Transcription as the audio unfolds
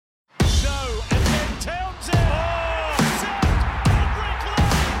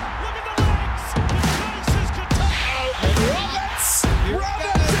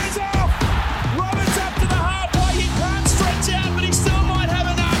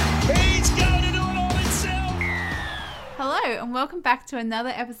and welcome back to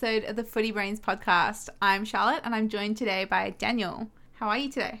another episode of the Footy Brains podcast. I'm Charlotte and I'm joined today by Daniel. How are you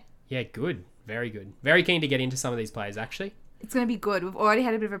today? Yeah, good. Very good. Very keen to get into some of these players, actually. It's going to be good. We've already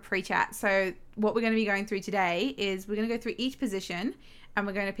had a bit of a pre-chat. So what we're going to be going through today is we're going to go through each position and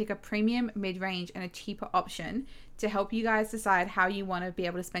we're going to pick a premium, mid-range and a cheaper option to help you guys decide how you want to be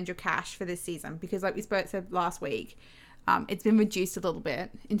able to spend your cash for this season. Because like we said last week, it's been reduced a little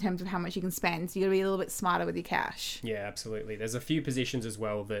bit in terms of how much you can spend. So you got to be a little bit smarter with your cash. Yeah, absolutely. There's a few positions as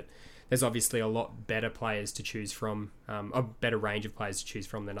well that there's obviously a lot better players to choose from, a better range of players to choose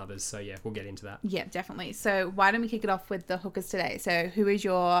from than others. So yeah, we'll get into that. Yeah, definitely. So why don't we kick it off with the hookers today? So who is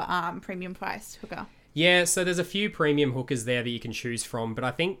your premium priced hooker? Yeah, so there's a few premium hookers there that you can choose from, but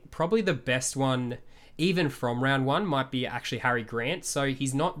I think probably the best one, even from round one, might be actually Harry Grant. So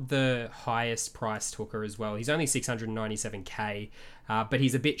he's not the highest priced hooker as well. He's only 697k, but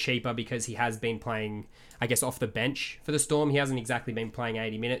he's a bit cheaper because he has been playing, I guess, off the bench for the Storm. He hasn't exactly been playing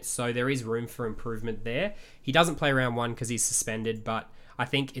 80 minutes, so there is room for improvement there. He doesn't play round one because he's suspended, but I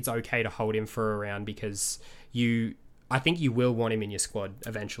think it's okay to hold him for a round because I think you will want him in your squad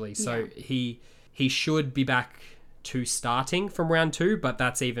eventually. So yeah. He should be back to starting from round two, but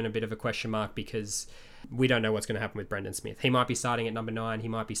that's even a bit of a question mark because we don't know what's going to happen with Brendan Smith. He might be starting at number 9. He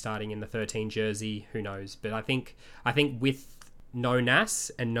might be starting in the 13 jersey. Who knows? But I think with no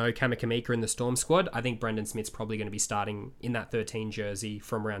Nas and no Kamakamika in the Storm squad, I think Brendan Smith's probably going to be starting in that 13 jersey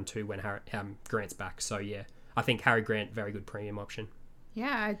from round 2 when Grant's back. So yeah, I think Harry Grant, very good premium option.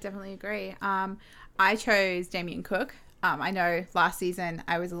 Yeah, I definitely agree. I chose Damien Cook. I know last season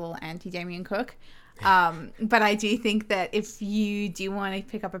I was a little anti-Damien Cook. But I do think that if you do want to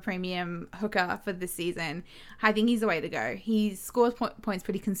pick up a premium hooker for this season, I think he's the way to go. He scores points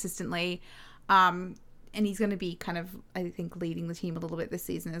pretty consistently. And he's going to be kind of, I think, leading the team a little bit this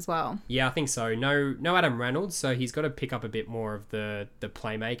season as well. Yeah, I think so. No Adam Reynolds, so he's got to pick up a bit more of the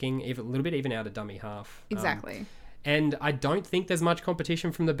playmaking, even a little bit even out of dummy half. Exactly. And I don't think there's much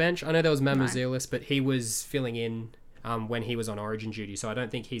competition from the bench. I know there was Mamouzelos, but he was filling in when he was on Origin duty, so I don't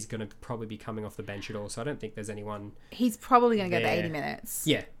think he's going to probably be coming off the bench at all. So I don't think there's anyone. He's probably going to get the 80 minutes.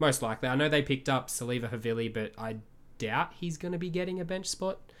 Yeah, most likely. I know they picked up Saliva Havili, but I doubt he's going to be getting a bench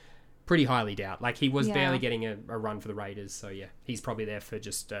spot. Pretty highly doubt. Like he was barely getting a run for the Raiders, so yeah, he's probably there for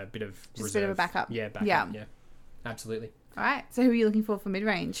just a bit of reserve. A bit of a backup. Yeah, backup. Yeah, absolutely. All right. So who are you looking for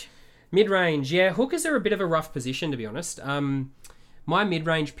mid-range? Mid-range, yeah. Hookers are a bit of a rough position, to be honest. My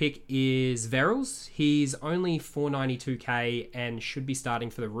mid-range pick is Verrills. He's only 492k and should be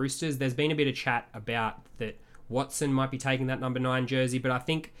starting for the Roosters. There's been a bit of chat about that Watson might be taking that number 9 jersey, but I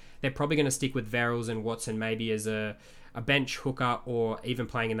think they're probably going to stick with Verrills and Watson maybe as a bench hooker or even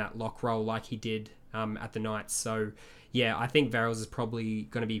playing in that lock role like he did at the Knights. So, yeah, I think Verrills is probably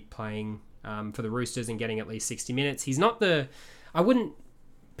going to be playing for the Roosters and getting at least 60 minutes. He's not I wouldn't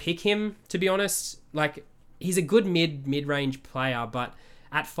pick him, to be honest. Like, he's a good mid-range player, but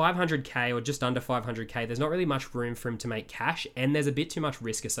at 500k or just under 500k, there's not really much room for him to make cash, and there's a bit too much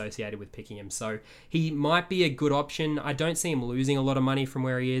risk associated with picking him. So he might be a good option. I don't see him losing a lot of money from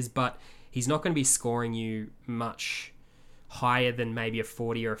where he is, but he's not going to be scoring you much higher than maybe a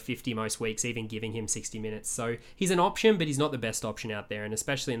 40 or a 50 most weeks, even giving him 60 minutes. So he's an option, but he's not the best option out there, and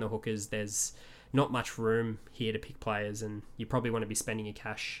especially in the hookers, there's not much room here to pick players, and you probably want to be spending your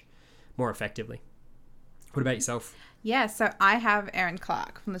cash more effectively. What about yourself? Yeah, so I have Aaron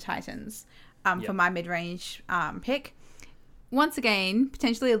Clark from the Titans for my mid-range pick. Once again,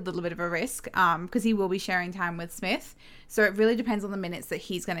 potentially a little bit of a risk because he will be sharing time with Smith. So it really depends on the minutes that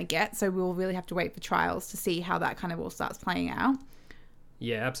he's going to get. So we'll really have to wait for trials to see how that kind of all starts playing out.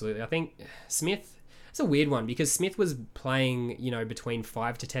 Yeah, absolutely. I think Smith, it's a weird one because Smith was playing, between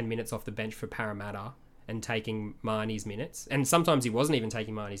 5 to 10 minutes off the bench for Parramatta and taking Marnie's minutes. And sometimes he wasn't even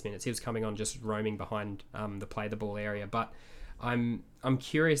taking Marnie's minutes. He was coming on just roaming behind the play the ball area. But I'm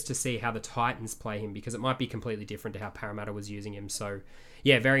curious to see how the Titans play him because it might be completely different to how Parramatta was using him. So,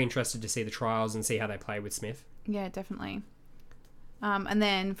 yeah, very interested to see the trials and see how they play with Smith. Yeah, definitely. And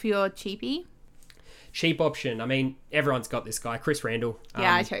then for your cheapie? Cheap option. I mean, everyone's got this guy, Chris Randall.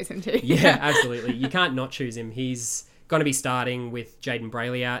 Yeah, I chose him too. Yeah, absolutely. You can't not choose him. He's going to be starting with Jaden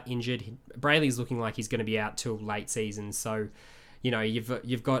Brayley out injured. Brayley's looking like he's going to be out till late season. So,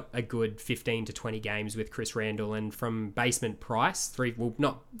 you've got a good 15 to 20 games with Chris Randall, and from basement price,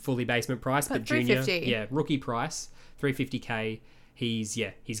 not fully basement price, but junior, rookie price, 350k. He's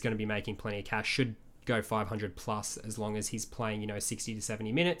going to be making plenty of cash. Should go 500 plus as long as he's playing 60 to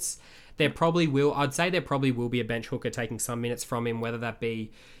 70 minutes. I'd say there probably will be a bench hooker taking some minutes from him, whether that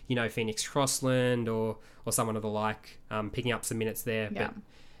be Phoenix Crossland or someone of the like, picking up some minutes there. Yeah.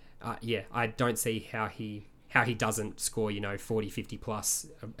 But I don't see how he how he doesn't score, 40, 50 plus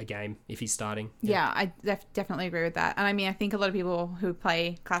a game if he's starting. Yeah, I definitely agree with that. And I mean, I think a lot of people who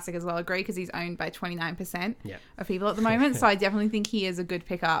play Classic as well agree because he's owned by 29% of people at the moment. So I definitely think he is a good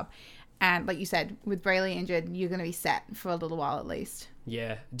pickup. And like you said, with Brayley injured, you're going to be set for a little while at least.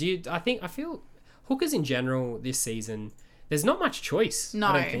 Yeah. I feel hookers in general this season, there's not much choice. No.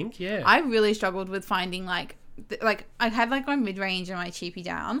 I don't think. Yeah. I really struggled with finding like I had like my mid-range and my cheapie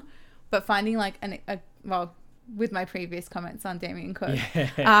down, but finding like with my previous comments on Damien Cook,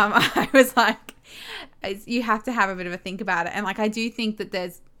 I was like, you have to have a bit of a think about it. And like, I do think that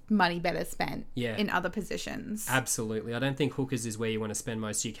there's money better spent in other positions. Absolutely. I don't think hookers is where you want to spend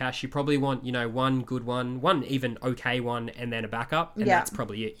most of your cash. You probably want, one good one even okay one, and then a backup. And that's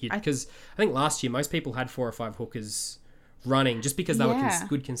probably it. Because I think last year, most people had 4 or 5 hookers running just because they were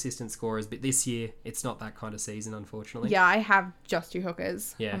good, consistent scorers. But this year, it's not that kind of season, unfortunately. Yeah, I have just 2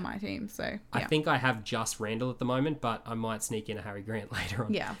 hookers on my team. So I think I have just Randall at the moment, but I might sneak in a Harry Grant later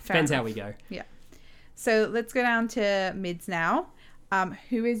on. Yeah, depends how we go. Yeah. So let's go down to mids now.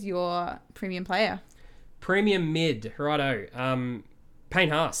 Who is your premium player? Premium mid, righto. Payne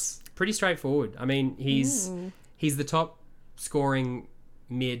Haas, pretty straightforward. I mean, he's the top scoring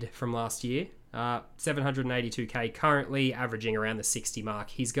mid from last year. 782k, currently averaging around the 60 mark.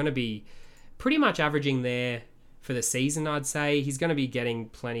 He's going to be pretty much averaging there for the season, I'd say. He's going to be getting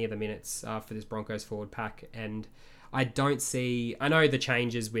plenty of the minutes for this Broncos forward pack, and I know the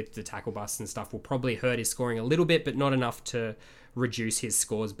changes with the tackle busts and stuff will probably hurt his scoring a little bit, but not enough to reduce his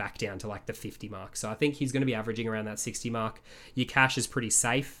scores back down to like the 50 mark. So I think he's going to be averaging around that 60 mark. Your cash is pretty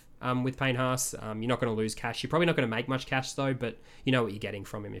safe with Payne Haas. You're not going to lose cash. You're probably not going to make much cash though, but you know what you're getting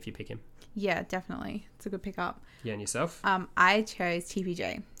from him if you pick him. Yeah, definitely. It's a good pickup. Yeah, and yourself? I chose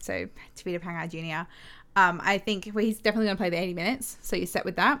TPJ, so Tavita Pangai Jr. I think he's definitely going to play the 80 minutes, so you're set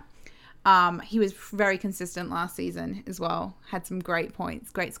with that. He was very consistent last season as well. Had some great points,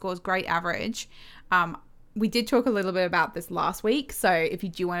 great scores, great average. We did talk a little bit about this last week, so if you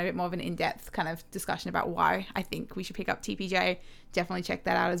do want a bit more of an in-depth kind of discussion about why I think we should pick up TPJ, definitely check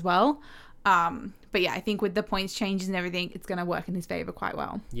that out as well. But yeah, I think with the points changes and everything, it's going to work in his favour quite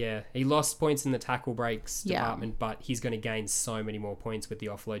well. Yeah, he lost points in the tackle breaks department, but he's going to gain so many more points with the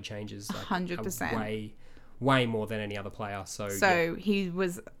offload changes. Like 100%. Way more than any other player. So he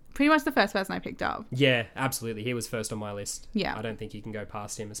was pretty much the first person I picked up. Yeah, absolutely. He was first on my list. Yeah. I don't think you can go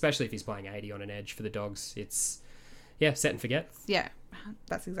past him, especially if he's playing 80 on an edge for the Dogs. It's, set and forget. Yeah,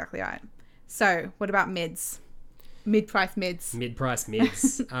 that's exactly right. So, what about mids? Mid-price mids. Mid-price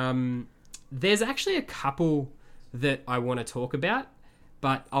mids. There's actually a couple that I want to talk about,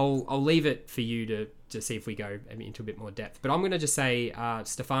 but I'll leave it for you to see if we go into a bit more depth. But I'm going to just say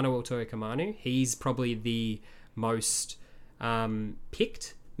Stefano Utoikamanu. He's probably the most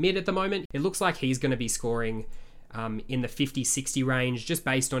picked mid at the moment. It looks like he's going to be scoring in the 50-60 range just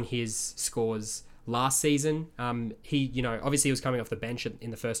based on his scores last season. He, obviously he was coming off the bench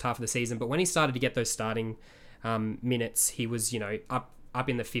in the first half of the season, but when he started to get those starting minutes, he was, up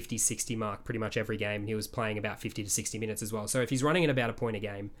in the 50-60 mark pretty much every game. He was playing about 50 to 60 minutes as well. So if he's running at about a point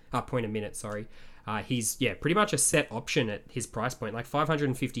a minute, he's pretty much a set option at his price point, like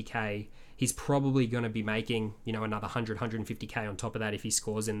 550k. He's probably going to be making, another 150k on top of that if he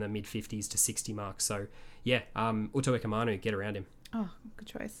scores in the mid 50s to 60 marks. So Utoikamanu, get around him. Oh, good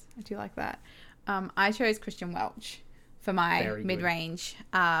choice. I do like that. I chose Christian Welch for my mid-range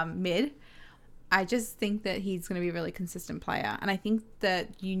mid. I just think that he's going to be a really consistent player. And I think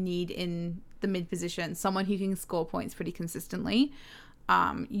that you need in the mid position someone who can score points pretty consistently.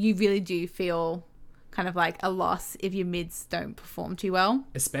 You really do feel kind of like a loss if your mids don't perform too well.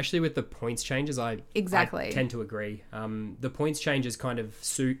 Especially with the points changes, I tend to agree. The points changes kind of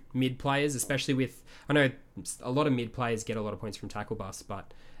suit mid players, especially with... I know a lot of mid players get a lot of points from tackle busts,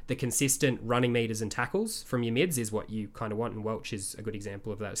 but the consistent running meters and tackles from your mids is what you kind of want, and Welch is a good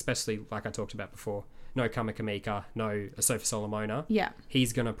example of that, especially like I talked about before. No Kamakamika, no Asofa Solomona. Yeah.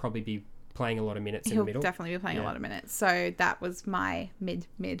 He's going to probably be playing a lot of minutes in the middle. He'll definitely be playing a lot of minutes. So that was my mid.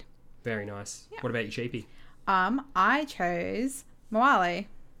 Very nice. Yeah. What about your cheapie? I chose Moale.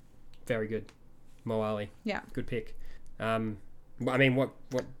 Very good. Moale. Yeah. Good pick. I mean, what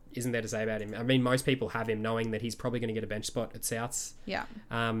isn't there to say about him? I mean, most people have him knowing that he's probably going to get a bench spot at Souths. Yeah.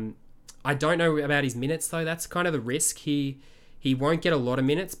 I don't know about his minutes though. That's kind of the risk. He won't get a lot of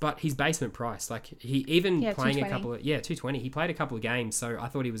minutes, but he's basement price. Like he even playing 220. a couple of 220. He played a couple of games, so I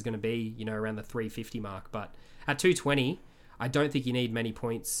thought he was going to be around the 350 mark. But at 220, I don't think you need many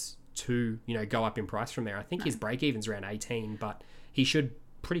points to go up in price from there. I think his break even's around 18, but he should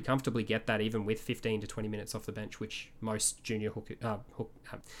pretty comfortably get that even with 15 to 20 minutes off the bench, which most junior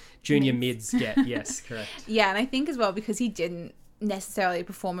mids get. Yes, correct. Yeah, and I think as well, because he didn't necessarily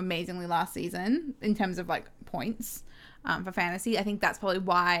perform amazingly last season in terms of like points for fantasy, I think that's probably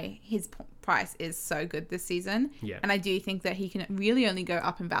why his price is so good this season. Yeah. And I do think that he can really only go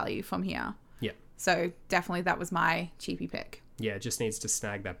up in value from here. Yeah. So definitely that was my cheapie pick. Yeah, just needs to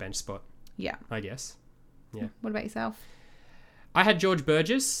snag that bench spot, Yeah. I guess. Yeah. What about yourself? I had George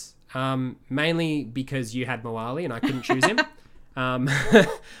Burgess, mainly because you had Moali and I couldn't choose him. I'm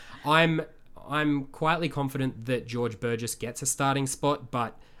quietly confident that George Burgess gets a starting spot,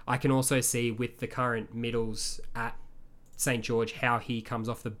 but I can also see with the current middles at St. George how he comes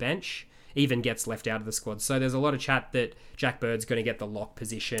off the bench, even gets left out of the squad. So there's a lot of chat that Jack Bird's going to get the lock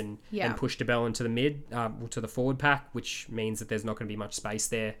position and push DeBell into the mid, to the forward pack, which means that there's not going to be much space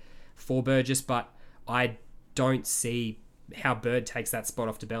there for Burgess, but I don't see how Bird takes that spot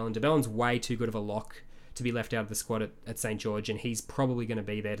off DeBellin. DeBellin's way too good of a lock to be left out of the squad at St. George, and he's probably going to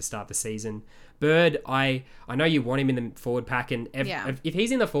be there to start the season. Bird, I know you want him in the forward pack, and if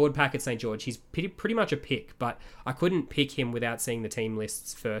he's in the forward pack at St. George, he's pretty much a pick, but I couldn't pick him without seeing the team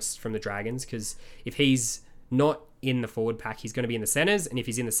lists first from the Dragons, because if he's not in the forward pack, he's going to be in the centres, and if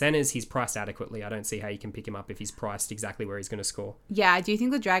he's in the centres, he's priced adequately. I don't see how you can pick him up if he's priced exactly where he's going to score. Yeah, I do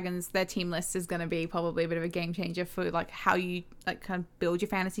think the Dragons, their team list is going to be probably a bit of a game changer for like how you like kind of build your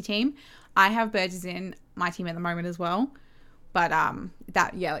fantasy team. I have Burgess in my team at the moment as well, but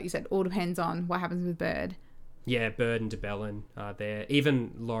that like you said, all depends on what happens with Bird. Yeah, Bird and DeBellin are there.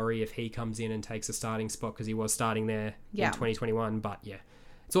 Even Laurie, if he comes in and takes a starting spot, because he was starting there in 2021, but yeah.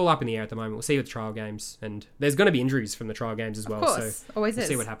 It's all up in the air at the moment. We'll see with the trial games. And there's going to be injuries from the trial games as well. Of course. So Always we'll is.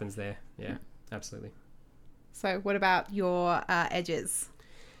 see what happens there. Yeah, absolutely. So what about your edges?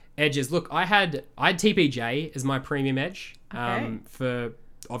 Edges. Look, I had TPJ as my premium edge for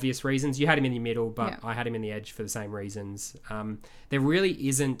obvious reasons. You had him in the middle, but I had him in the edge for the same reasons. There really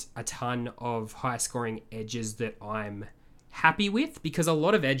isn't a ton of high-scoring edges that I'm happy with, because a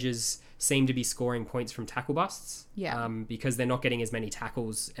lot of edges seem to be scoring points from tackle busts, because they're not getting as many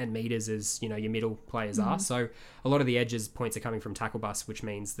tackles and meters as your middle players are. So a lot of the edges points are coming from tackle busts, which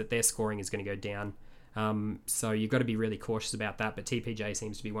means that their scoring is going to go down. So you've got to be really cautious about that. But TPJ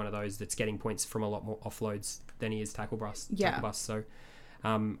seems to be one of those that's getting points from a lot more offloads than he is tackle busts. So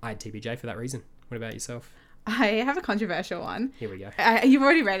I had TPJ for that reason. What about yourself? I have a controversial one. Here we go. You've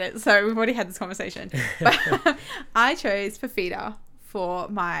already read it, so we've already had this conversation. But I chose Fafita for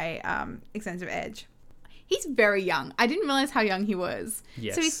my extensive edge. He's very young. I didn't realize how young he was.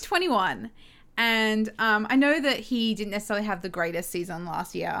 Yes. So he's 21. And I know that he didn't necessarily have the greatest season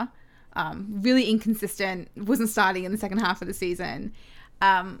last year. Really inconsistent. Wasn't starting in the second half of the season.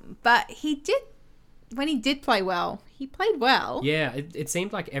 But he did, when he did play well, he played well. Yeah, it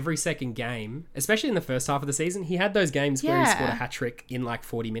seemed like every second game, especially in the first half of the season, he had those games where he scored a hat-trick in like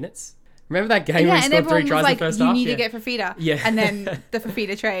 40 minutes. Remember that game where he scored 3 tries in the first half? You need to get Fafita. Yeah. And then the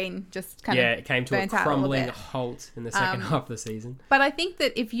Fafita train just kind of it came to a crumbling halt in the second half of the season. But I think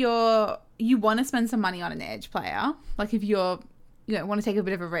that if you want to spend some money on an edge player, like if you want to take a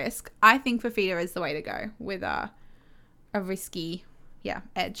bit of a risk, I think Fafita is the way to go with a risky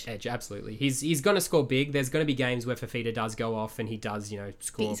edge. Edge, absolutely. He's going to score big. There's going to be games where Fafita does go off and he does,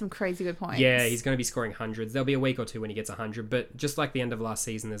 score. Get some crazy good points. Yeah, he's going to be scoring hundreds. There'll be a week or two when he gets 100, but just like the end of last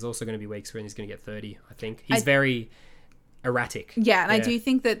season, there's also going to be weeks when he's going to get 30, I think. He's very erratic. Yeah, and I do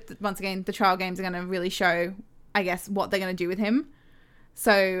think that, once again, the trial games are going to really show, I guess, what they're going to do with him.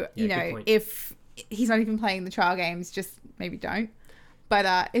 So, if he's not even playing the trial games, just maybe don't.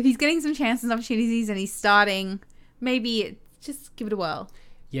 But if he's getting some chances and opportunities and he's starting, maybe just give it a whirl.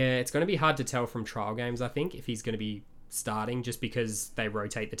 Yeah, it's going to be hard to tell from trial games, I think, if he's going to be starting, just because they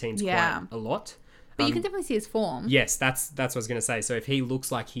rotate the teams quite a lot. But you can definitely see his form. Yes, that's what I was going to say. So if he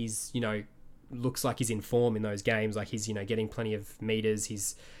looks like he's in form in those games, like he's, getting plenty of meters,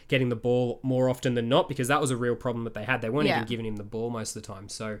 he's getting the ball more often than not, because that was a real problem that they had. They weren't even giving him the ball most of the time.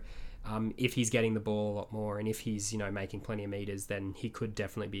 So if he's getting the ball a lot more and if he's, making plenty of meters, then he could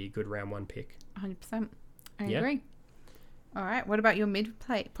definitely be a good round one pick. 100%. I agree. All right. What about your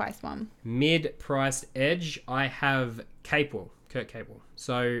mid-price one? Mid-priced edge, I have Kurt Capewell.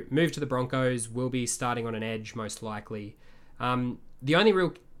 So move to the Broncos, will be starting on an edge most likely. The only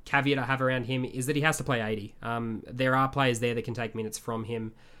real caveat I have around him is that he has to play 80. There are players there that can take minutes from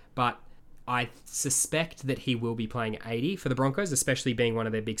him, but I suspect that he will be playing 80 for the Broncos, especially being one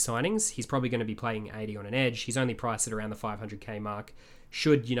of their big signings. He's probably going to be playing 80 on an edge. He's only priced at around the 500k mark.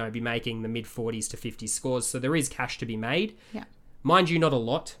 Should, be making the mid-40s to 50s scores. So there is cash to be made. Yeah. Mind you, not a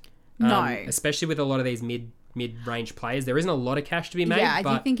lot. No. Especially with a lot of these mid-range players. There isn't a lot of cash to be made. Yeah, I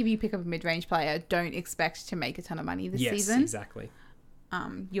but do think if you pick up a mid-range player, don't expect to make a ton of money this season. Yes, exactly.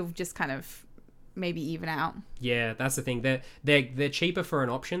 You'll just kind of maybe even out. Yeah, that's the thing. They're cheaper for an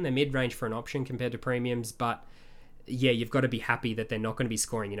option. They're mid-range for an option compared to premiums, but yeah, you've got to be happy that they're not going to be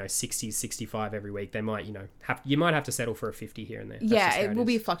scoring, 60, 65 every week. They might, you might have to settle for a 50 here and there. That's it will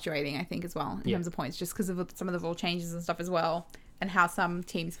be fluctuating, I think, as well, in terms of points, just because of some of the rule changes and stuff as well, and how some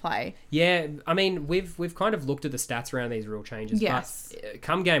teams play. Yeah, I mean, we've kind of looked at the stats around these rule changes, yes. But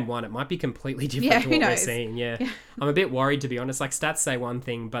come game one, it might be completely different to what we're seeing. Yeah. I'm a bit worried, to be honest. Like, stats say one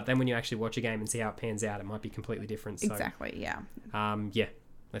thing, but then when you actually watch a game and see how it pans out, it might be completely different. So, exactly, yeah. Yeah,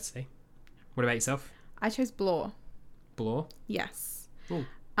 let's see. What about yourself? I chose Blore. Blore? Yes. Ooh.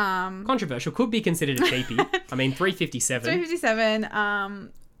 Controversial. Could be considered a cheapie. I mean, 357.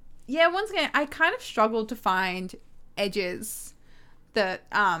 357. Yeah, once again, I kind of struggled to find edges that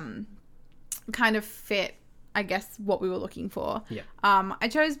kind of fit, I guess, what we were looking for. Yeah. I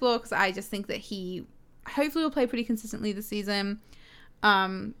chose Blore because I just think that he hopefully will play pretty consistently this season.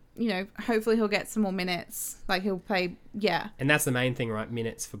 Hopefully he'll get some more minutes. Like, he'll play, yeah. And that's the main thing, right?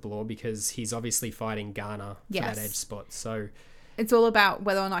 Minutes for Blore, because he's obviously fighting Garner for Yes. that edge spot. So it's all about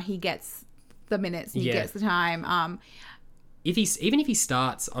whether or not he gets the minutes and he gets the time. even if he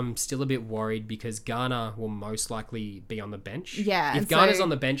starts, I'm still a bit worried because Garner will most likely be on the bench. Yeah. If Garner's on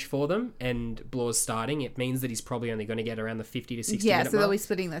the bench for them and Blore's starting, it means that he's probably only going to get around the 50 to 60 minute so they'll mark. be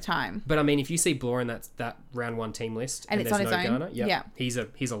splitting the time. But I mean, if you see Blore in that round one team list And it's on there's his no own, Garner, yeah. he's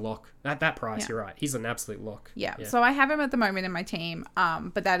a lock. At that price, you're right. He's an absolute lock. Yeah. So I have him at the moment in my team,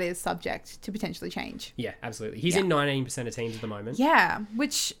 but that is subject to potentially change. Yeah, absolutely. He's in 19% of teams at the moment. Yeah,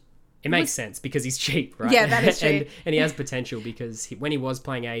 which... It makes sense because he's cheap, right? Yeah, that is true. and he has potential because when he was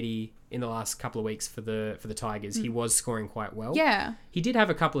playing 80 in the last couple of weeks for the Tigers, he was scoring quite well. Yeah. He did have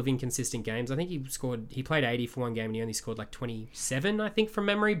a couple of inconsistent games. I think he played 80 for one game and he only scored like 27, I think, from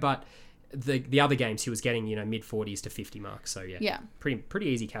memory, but the other games he was getting, mid 40s to 50 marks. So yeah. Pretty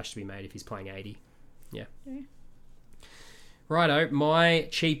easy cash to be made if he's playing 80. Yeah. Righto, my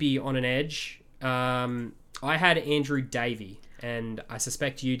cheapie on an edge. I had Andrew Davey. And I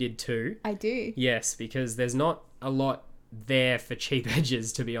suspect you did too. I do. Yes, because there's not a lot there for cheap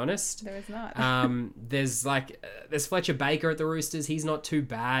edges, to be honest. There is not. There's Fletcher Baker at the Roosters. He's not too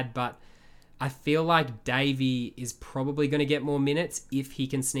bad, but I feel like Davey is probably going to get more minutes if he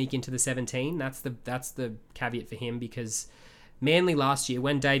can sneak into the 17. That's the caveat for him because Manly last year,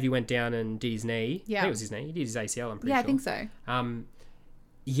 when Davey went down and did his knee, I think it was his knee, he did his ACL, I'm pretty sure. Yeah, I think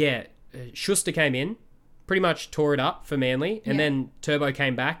so. Schuster came in, pretty much tore it up for Manly, and then Turbo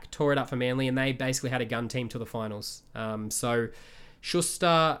came back, tore it up for Manly, and they basically had a gun team to the finals. So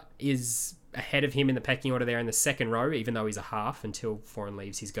Schuster is ahead of him in the pecking order there in the second row, even though he's a half. Until Foreign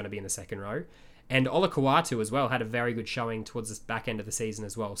leaves, he's going to be in the second row. And Ola Kawatu as well had a very good showing towards the back end of the season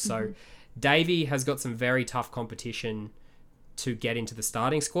as well. So Davey has got some very tough competition to get into the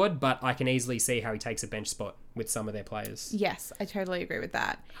starting squad, but I can easily see how he takes a bench spot with some of their players. Yes, I totally agree with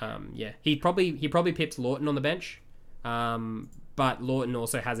that. He probably pipped Lawton on the bench, but Lawton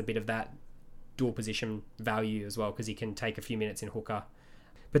also has a bit of that dual position value as well because he can take a few minutes in hooker.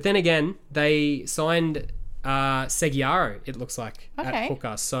 But then again, they signed Seguiaro, it looks like, at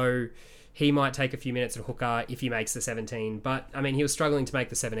hooker, so he might take a few minutes at hooker if he makes the 17. But, I mean, he was struggling to make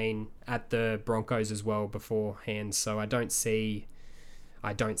the 17 at the Broncos as well beforehand, so I don't see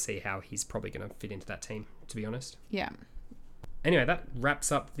how he's probably going to fit into that team, to be honest. Yeah. Anyway, that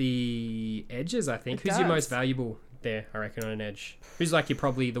wraps up the edges, I think. Who's your most valuable there, I reckon, on an edge? Who's like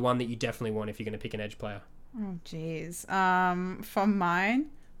probably the one that you definitely want if you're going to pick an edge player? Oh, jeez. From mine,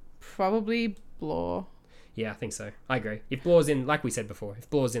 probably Blore. Yeah, I think so. I agree. If Blore's in, like we said before, if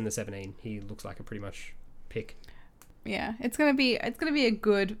Blore's in the 17, he looks like a pretty much pick. Yeah, it's gonna be a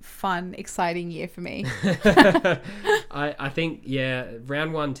good, fun, exciting year for me. I think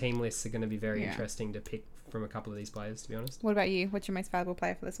round one team lists are going to be very interesting to pick from a couple of these players, to be honest. What about you? What's your most valuable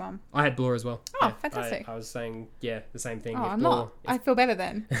player for this one? I had Blore as well. Oh, fantastic. I was saying, the same thing. Oh, I'm not. I feel better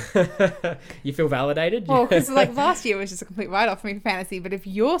then. You feel validated? Well, because last year was just a complete write-off for me for fantasy, but if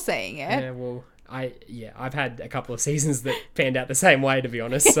you're saying it... Yeah, well... I've had a couple of seasons that panned out the same way, to be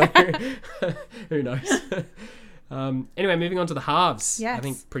honest. So who knows? Anyway, moving on to the halves. Yes. I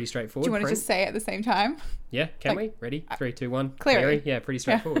think pretty straightforward. Do you want to just say it at the same time? Yeah, can we? Ready? 3, 2, 1. Cleary. Yeah, pretty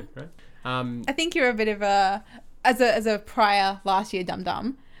straightforward, right? I think you're a bit of a, as a prior last year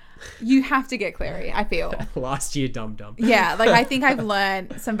dum-dum, you have to get Cleary, I feel. Last year dum-dum. Yeah, I think I've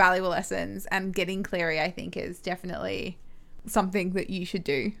learned some valuable lessons, and getting Cleary, I think, is definitely something that you should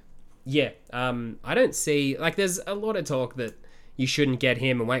do. Yeah, I don't see... there's a lot of talk that you shouldn't get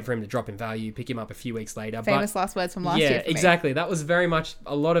him and wait for him to drop in value, pick him up a few weeks later. Famous last words from last year. Yeah, for me. exactly. That was very much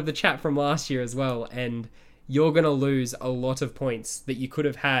a lot of the chat from last year as well. And you're going to lose a lot of points that you could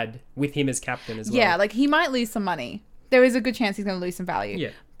have had with him as captain as well. Yeah, like he might lose some money. There is a good chance he's going to lose some value.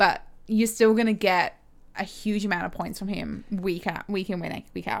 Yeah. But you're still going to get a huge amount of points from him week in, week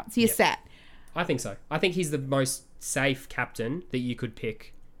out. So you're set. I think so. I think he's the most safe captain that you could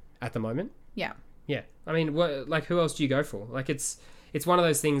pick at the moment. Yeah. Yeah. I mean, who else do you go for? Like, it's one of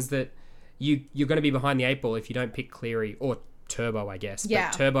those things that you're going to be behind the eight ball if you don't pick Cleary or Turbo, I guess.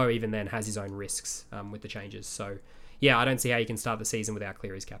 Yeah. But Turbo even then has his own risks with the changes. So, yeah, I don't see how you can start the season without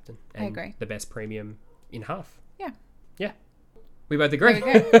Cleary as captain. And I agree. The best premium in half. Yeah. Yeah. We both agree.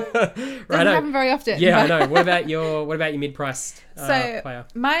 There we go. Doesn't happen very often. Yeah, but... I know. What about your mid-priced player?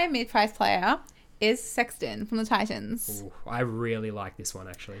 My mid-priced player is Sexton from the Titans. Ooh, I really like this one,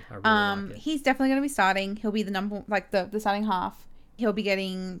 actually. I really like it. He's definitely going to be starting. He'll be the starting half. He'll be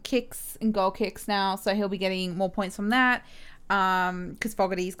getting kicks and goal kicks now, so he'll be getting more points from that because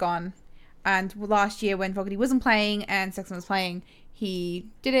Fogarty's gone. And last year when Fogarty wasn't playing and Sexton was playing, he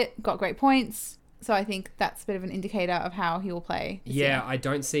did it, got great points. So I think that's a bit of an indicator of how he will play. Yeah, I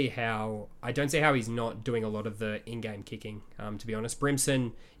don't see how he's not doing a lot of the in-game kicking. To be honest,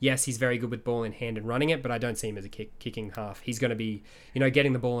 Brimson, yes, he's very good with ball in hand and running it, but I don't see him as a kicking half. He's going to be,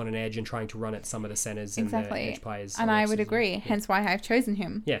 getting the ball on an edge and trying to run at some of the centers and the edge players. And I would agree. Hence why I've chosen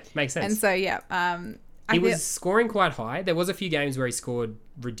him. Yeah, makes sense. And so he was scoring quite high. There was a few games where he scored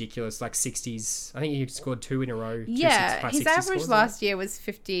ridiculous, like 60s. I think he scored 2 in a row. Yeah, his average last year was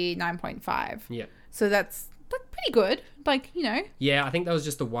 59.5. Yeah. So that's pretty good. Yeah, I think that was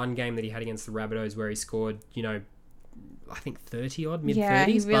just the one game that he had against the Rabbitohs where he scored, I think 30 odd, mid 30s. Yeah,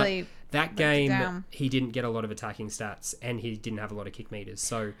 he really but that game, he didn't get a lot of attacking stats and he didn't have a lot of kick meters.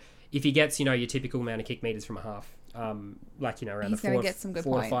 So if he gets, your typical amount of kick meters from a half, around he's the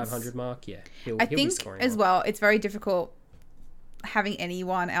 4 to 500 mark, yeah, he'll I be think scoring as well, it's very difficult having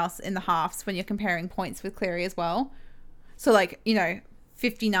anyone else in the halves when you're comparing points with Cleary as well. So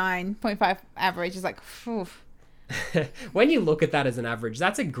 59.5 average is phew. When you look at that as an average,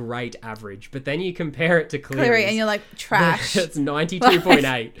 that's a great average. But then you compare it to Cleary and you're like, trash. It's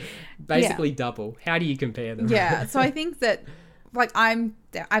 92.8, basically double. How do you compare them? Yeah, so I think that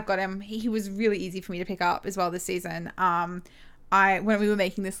I've got him. He was really easy for me to pick up as well this season. When we were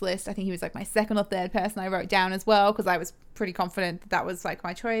making this list, I think he was my second or third person I wrote down as well because I was pretty confident that was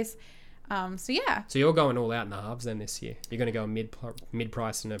my choice. So yeah. So you're going all out in the halves then this year. You're going to go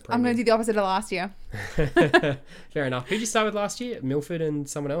mid-price and a premium. I'm going to do the opposite of last year. Fair enough. Who'd you start with last year? Milford and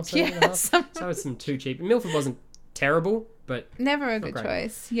someone else? Yeah. So with some too cheap. Milford wasn't terrible, but never a good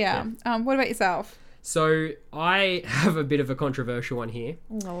choice. Yeah. What about yourself? So I have a bit of a controversial one here.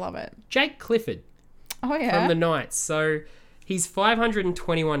 I love it. Jake Clifford. Oh yeah. From the Knights. So he's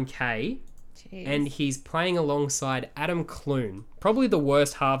 521k. And he's playing alongside Adam Clune, probably the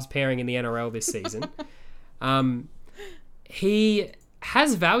worst halves pairing in the NRL this season. He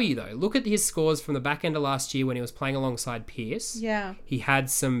has value, though. Look at his scores from the back end of last year when he was playing alongside Pearce. Yeah. He had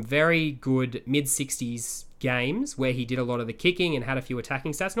some very good mid-60s games where he did a lot of the kicking and had a few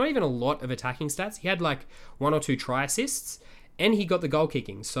attacking stats. Not even a lot of attacking stats. He had 1 or 2 try assists, and he got the goal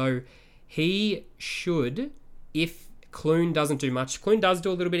kicking. So he should, if Clune doesn't do much. Clune does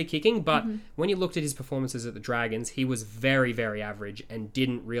do a little bit of kicking, but when you looked at his performances at the Dragons, he was very, very average and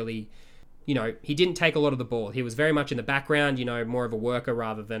didn't really, he didn't take a lot of the ball. He was very much in the background, more of a worker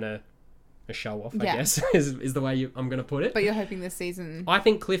rather than a show-off, I guess, is the way I'm going to put it. But you're hoping this season... I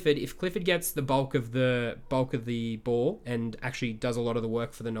think if Clifford gets the bulk of the ball and actually does a lot of the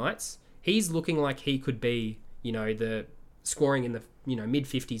work for the Knights, he's looking like he could be, the scoring in the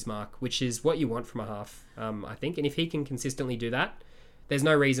mid-50s mark, which is what you want from a half, I think. And if he can consistently do that, there's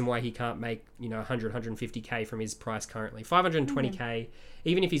no reason why he can't make 100, 150k from his price currently. 520k,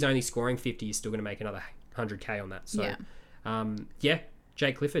 even if he's only scoring 50, he's still going to make another 100k on that. So,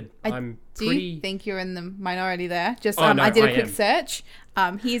 Jake Clifford. I think you're in the minority there. I did a quick search.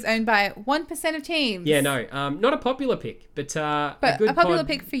 He is owned by 1% of teams. Yeah, no, not a popular pick, but a popular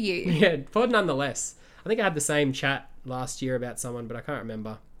pick for you. Yeah, pod nonetheless. I think I had the same chat last year about someone, but I can't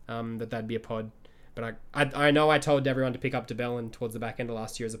remember that'd be a pod. But I know I told everyone to pick up DeBellin towards the back end of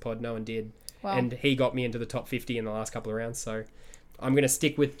last year as a pod. No one did. Wow. And he got me into the top 50 in the last couple of rounds. So I'm going to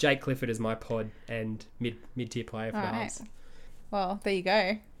stick with Jake Clifford as my pod and mid-tier player for the halves. Well, there you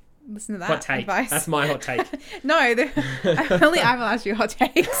go. Listen to that hot take. Advice. That's my hot take. No, only I will ask you hot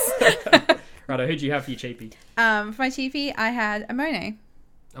takes. Righto, who'd you have for your cheapie? For my cheapie, I had Amone.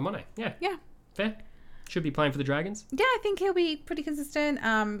 Amone, yeah. Yeah. Fair. Should be playing for the Dragons. Yeah, I think he'll be pretty consistent.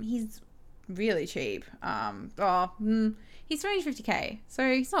 He's really cheap. He's 350k,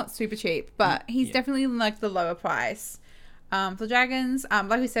 so he's not super cheap, but he's definitely like the lower price. For the Dragons,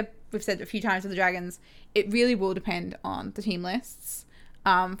 like we've said a few times with the Dragons, it really will depend on the team lists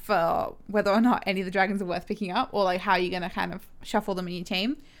for whether or not any of the Dragons are worth picking up, or like how you're going to kind of shuffle them in your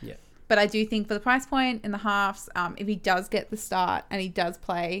team. Yeah. But I do think for the price point in the halves, if he does get the start and he does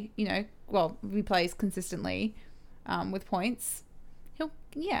play, if he plays consistently with points, he'll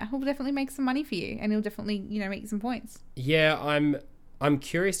definitely make some money for you, and he'll definitely, make some points. Yeah, I'm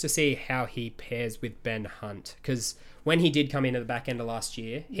curious to see how he pairs with Ben Hunt, because when he did come in at the back end of last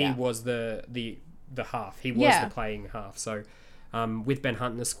year, he was the half. He was the playing half. So with Ben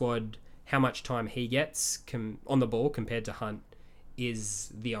Hunt in the squad, how much time he gets on the ball compared to Hunt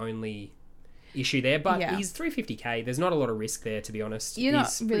is the only issue there. But he's 350k. There's not a lot of risk there, to be honest. You're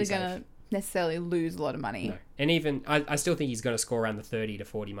not really going to necessarily lose a lot of money. No. And even, I still think he's going to score around the 30 to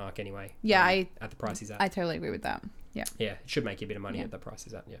 40 mark anyway. Yeah, at the price he's at. I totally agree with that. Yeah. Yeah, it should make you a bit of money at the price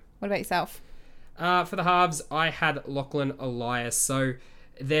he's at, yeah. What about yourself? For the halves, I had Lachlan Elias. So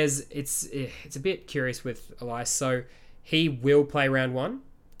it's a bit curious with Elias. So he will play round 1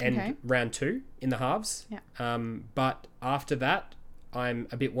 and round 2 in the halves. Yeah. But after that, I'm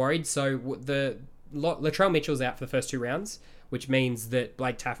a bit worried. So Latrell Mitchell's out for the first 2 rounds, which means that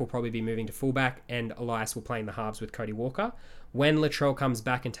Blake Taff will probably be moving to fullback and Elias will play in the halves with Cody Walker. When Latrell comes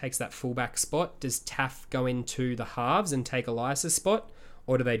back and takes that fullback spot, does Taff go into the halves and take Elias's spot?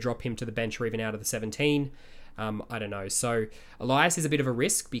 Or do they drop him to the bench or even out of the 17? I don't know. So Elias is a bit of a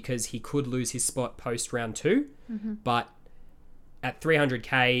risk because he could lose his spot post round 2. Mm-hmm. But at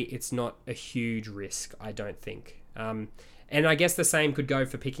 300k, it's not a huge risk, I don't think. And I guess the same could go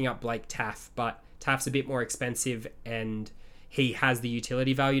for picking up Blake Taff, but Taff's a bit more expensive and he has the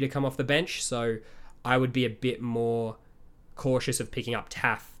utility value to come off the bench. So I would be a bit more cautious of picking up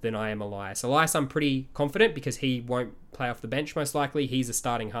Taff than I am Elias. Elias, I'm pretty confident because he won't play off the bench most likely. He's a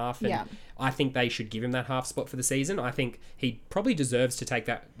starting half, and I think they should give him that half spot for the season. I think he probably deserves to take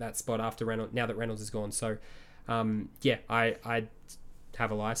that spot after Reynolds, now that Reynolds is gone. So, I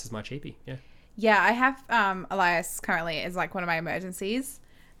have Elias as my cheapie. Yeah, I have Elias currently as like one of my emergencies.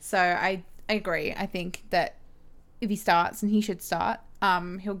 So I agree. I think that if he starts, and he should start,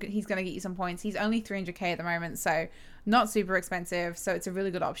 he's going to get you some points. He's only 300k at the moment, so not super expensive. So it's a really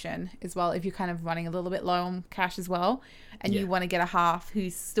good option as well if you're kind of running a little bit low on cash as well, and you want to get a half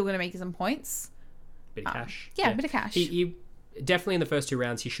who's still going to make you some points. Bit of cash. Yeah, bit of cash. He definitely in the first 2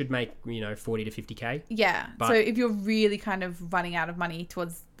 rounds, he should make 40 to 50k. Yeah. But so if you're really kind of running out of money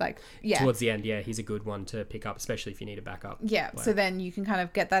towards towards the end, he's a good one to pick up, especially if you need a backup. Yeah. player. So then you can kind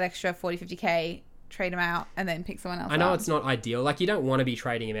of get that extra 40-50k. Trade him out and then pick someone else. I know it's not ideal. Like, you don't want to be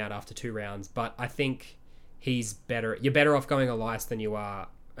trading him out after 2 rounds, but I think he's better. You're better off going Elias than you are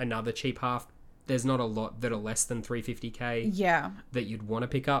another cheap half. There's not a lot that are less than 350k. Yeah. That you'd want to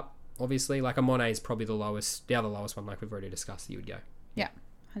pick up. Obviously, like a Monet is probably the other lowest one. Like we've already discussed, that you would go. Yeah,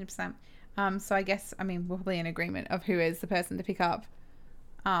 100%. So I guess we're probably in agreement of who is the person to pick up.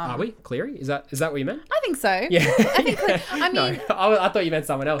 Are we? Cleary? Is that what you meant? I think so. Yeah. I think no, I thought you meant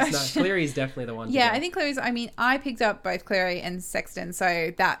someone else. No, Cleary is definitely the one. I think Cleary's. I picked up both Cleary and Sexton,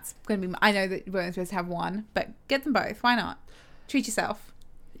 so that's going to be. I know that we're supposed to have one, but get them both. Why not? Treat yourself.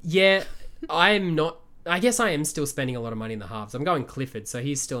 Yeah, I'm not. I guess I am still spending a lot of money in the halves. I'm going Clifford, so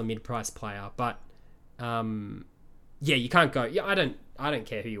he's still a mid-price player, but you can't go. Yeah, I don't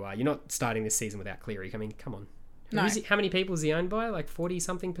care who you are. You're not starting this season without Cleary. I mean, come on. No. How many people is he owned by? Like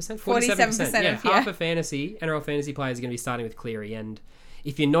 40-something percent? 47%. Yeah, half of NRL fantasy players are going to be starting with Cleary. And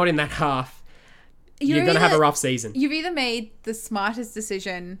if you're not in that half, you're going to have a rough season. You've either made the smartest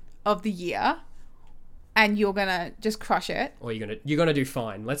decision of the year and you're going to just crush it. Or you're going to do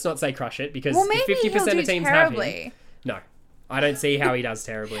fine. Let's not say crush it, because maybe 50% of teams terribly. have him. No, I don't see how he does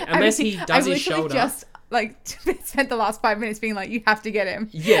terribly. Unless he does his shoulder. Just spent the last 5 minutes being like, you have to get him.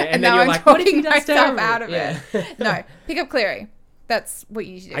 Yeah, and then now you're I'm like, what if he does myself terrible? Out of it. No, pick up Cleary. That's what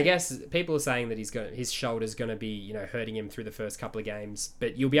you should do. I guess people are saying that his shoulder's going to be, hurting him through the first couple of games,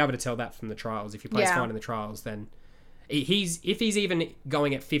 but you'll be able to tell that from the trials. If he plays fine in the trials, then if he's even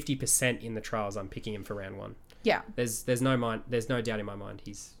going at 50% in the trials, I'm picking him for round 1. Yeah. There's no doubt in my mind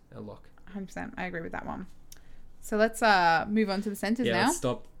he's a lock. 100%. I agree with that one. So let's move on to the centres now. Let's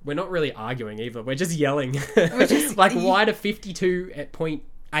stop. We're not really arguing either. We're just yelling. Why do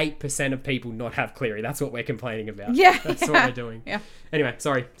 52.8% of people not have Cleary? That's what we're complaining about. Yeah. That's what we're doing. Yeah. Anyway,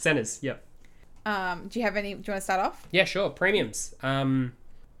 sorry. Centres. Yep. Do you want to start off? Yeah, sure. Premiums.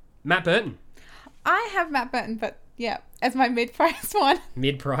 Matt Burton. I have Matt Burton, but as my mid-price one.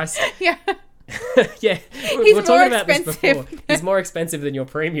 Mid-price? Yeah. Yeah, He's we're more talking about this expensive. before. He's more expensive than your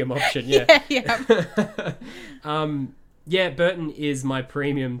premium option. Yeah. Yeah. Yeah, Burton is my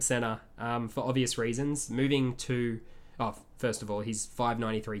premium centre for obvious reasons. Moving to, first of all, he's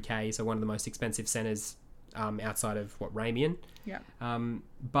 593k, so one of the most expensive centres outside of Ramian. Yeah.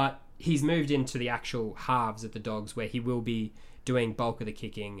 But he's moved into the actual halves at the Dogs, where he will be doing bulk of the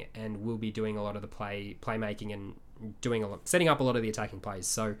kicking and will be doing a lot of the playmaking and setting up a lot of the attacking plays.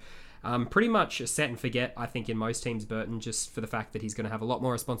 So pretty much a set and forget, I think, in most teams, Burton, just for the fact that he's going to have a lot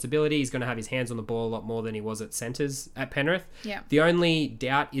more responsibility. He's going to have his hands on the ball a lot more than he was at centres at Penrith. Yeah. The only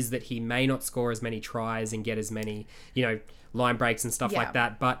doubt is that he may not score as many tries and get as many, line breaks and stuff like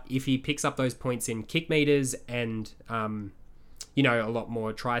that. But if he picks up those points in kick meters and, a lot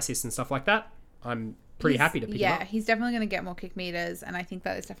more try assists and stuff like that, I'm pretty happy to pick him up. Yeah, he's definitely going to get more kick meters, and I think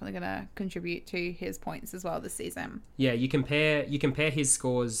that is definitely going to contribute to his points as well this season. Yeah, you compare his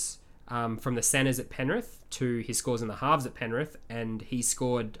scores from the centres at Penrith to his scores in the halves at Penrith, and he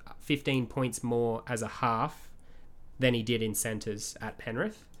scored 15 points more as a half than he did in centres at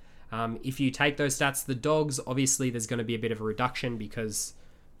Penrith. If you take those stats to the Dogs, obviously there's going to be a bit of a reduction because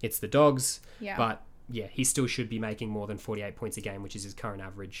it's the Dogs. Yeah. But yeah, he still should be making more than 48 points a game, which is his current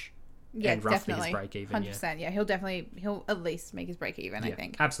average. Yeah, and roughly definitely. his break even. 100%. Yeah, he'll at least make his break even, I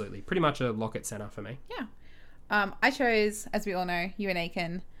think. Absolutely. Pretty much a lock at centre for me. Yeah. I chose, as we all know, Ewan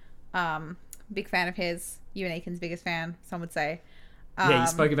Aiken. Big fan of his. Ewan Aiken's biggest fan, some would say. Yeah, you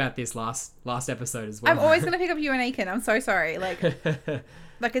spoke about this last episode as well. I'm always going to pick up Ewan Aiken. I'm so sorry. Like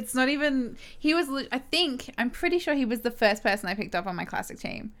it's not even... I'm pretty sure he was the first person I picked up on my classic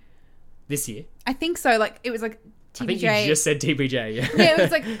team. This year? I think so. Like, it was like TPJ. I think you just said TPJ, yeah. Yeah, it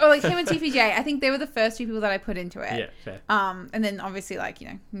was like, him and TPJ. I think they were the first two people that I put into it. Yeah, fair. And then obviously,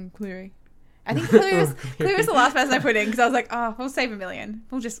 Cleary. I think Cleary was the last person I put in because I was like, oh, we'll save $1 million.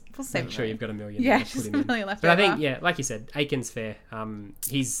 We'll save $1 million. Make sure you've got $1 million. Yeah, just $1 million left But over. I think, yeah, like you said, Aiken's fair.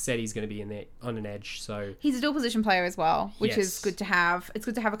 He's said he's going to be in there on an edge, so... He's a dual position player as well, which Yes. is good to have. It's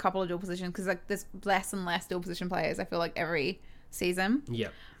good to have a couple of dual positions because there's less and less dual position players, I feel like, every season. Yeah.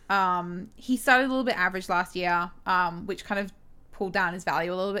 He started a little bit average last year, which kind of pulled down his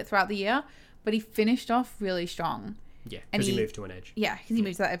value a little bit throughout the year, but he finished off really strong. Yeah, because he moved to an edge. Yeah, because he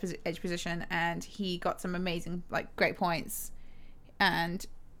moved to that edge position, and he got some amazing, great points. And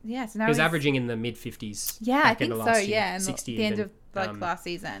yeah, so now he was averaging in the mid-50s. Yeah, I think so. Year, Yeah, and 60 the end even. of last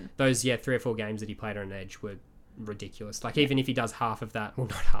season. Those 3 or 4 games that he played on an edge were ridiculous. Even if he does half of that, well,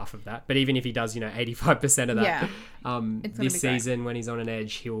 not half of that, but even if he does 85% of that, this season when he's on an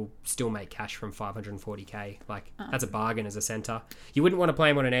edge, he'll still make cash from 540k. That's a bargain as a centre. You wouldn't want to play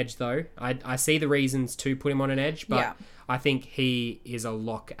him on an edge though. I see the reasons to put him on an edge, but I think he is a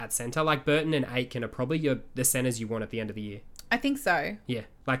lock at centre. Burton and Aitken are probably the centres you want at the end of the year. I think so. Yeah,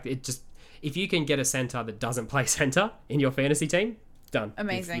 if you can get a centre that doesn't play centre in your fantasy team, done.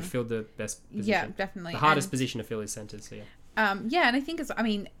 Amazing. You've filled the best position. Yeah, definitely. The hardest position to fill is centres, so yeah. Yeah, and I think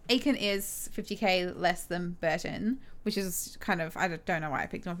Aiken is 50k less than Burton, which is kind of, I don't know why I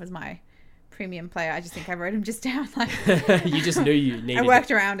picked him up as my premium player. I just think I wrote him just down. You just knew you needed. I worked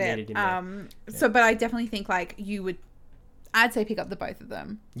around it. So, but I definitely think I'd say pick up the both of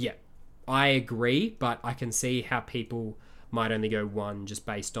them. Yeah, I agree, but I can see how people might only go one just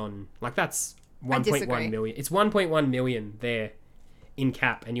based on that's 1.1 million. It's 1.1 million there in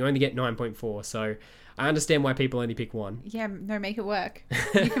cap, and you only get 9.4. So I understand why people only pick one. Yeah, no, make it work.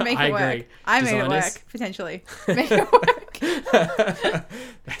 You can make it work. Agree. I made it work, potentially. Make it work.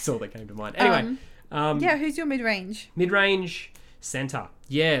 That's all that came to mind. Anyway. Yeah, who's your mid-range? Mid-range centre.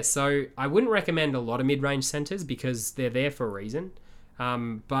 Yeah, so I wouldn't recommend a lot of mid-range centres because they're there for a reason.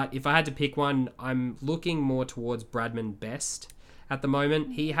 But if I had to pick one, I'm looking more towards Bradman Best at the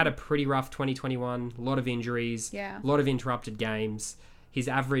moment. He had a pretty rough 2021, a lot of injuries, a lot of interrupted games. His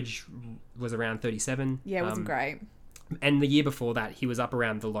average was around 37. Yeah, it wasn't great. And the year before that, he was up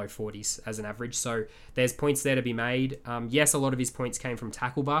around the low 40s as an average. So there's points there to be made. Yes, a lot of his points came from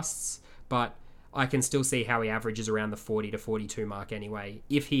tackle busts, but I can still see how he averages around the 40 to 42 mark anyway,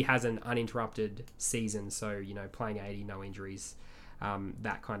 if he has an uninterrupted season. So, playing 80, no injuries,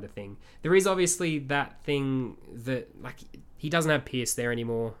 that kind of thing. There is obviously that thing that, he doesn't have Pierce there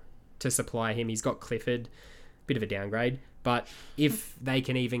anymore to supply him. He's got Clifford, bit of a downgrade. But if they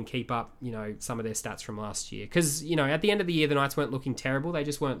can even keep up, some of their stats from last year. Because, at the end of the year, the Knights weren't looking terrible. They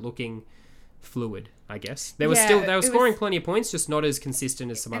just weren't looking fluid, I guess. They were scoring plenty of points, just not as consistent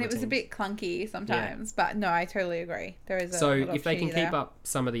as some other teams. And it was a bit clunky sometimes. Yeah. But no, I totally agree. There is So if they can keep up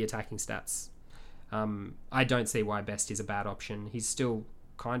some of the attacking stats, I don't see why Best is a bad option. He's still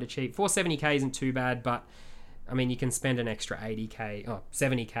kind of cheap. 470k isn't too bad, but I mean, you can spend an extra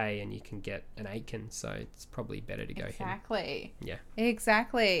 70k, and you can get an Aitken, so it's probably better to go him. Exactly. Yeah.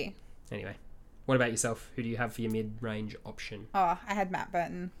 Exactly. Anyway, what about yourself? Who do you have for your mid-range option? Oh, I had Matt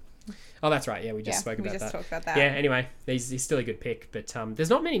Burton. Oh, that's right. Yeah, we just spoke about that. We just talked about that. Yeah, anyway, he's still a good pick, but there's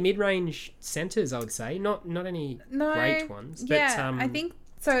not many mid-range centres, I would say. Not any great ones. But, yeah, I think,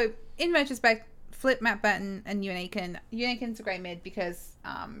 so in retrospect, flip Matt Burton and Ewan Aitken. Ewan Aitken's a great mid because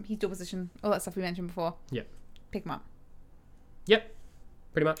he's dual position, all that stuff we mentioned before. Yep. Pick him up. Yep,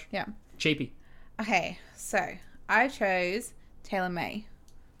 pretty much. Yeah. Cheapy. Okay, so I chose Taylor May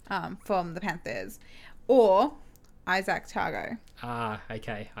from the Panthers, or Isaac Targo. Ah,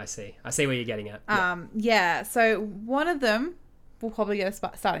 okay, I see where you're getting at. Yeah, so one of them will probably get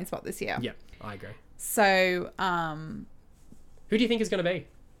a starting spot this year. Yeah, I agree. So, who do you think is going to be?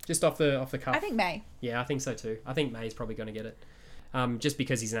 Just off the cuff. I think May. Yeah, I think so too. I think May's probably going to get it. Just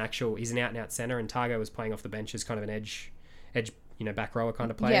because he's an out and out centre, and Targo was playing off the bench as kind of an edge, back rower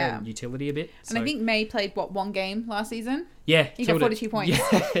kind of player, and utility a bit. So. And I think May played one game last season. Yeah, he got 42 points.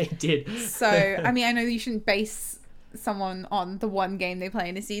 Yeah, he did. So I mean, I know you shouldn't base someone on the one game they play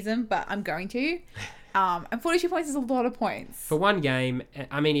in a season, but I'm going to. And 42 points is a lot of points for one game.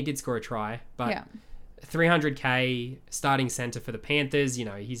 I mean, he did score a try, but 300k starting centre for the Panthers.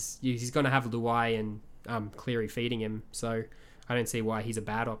 He's going to have Luai and Cleary feeding him, so I don't see why he's a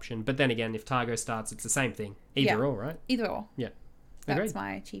bad option. But then again, if Targo starts, it's the same thing. Either or, right? Either or. Yeah. That's Agreed.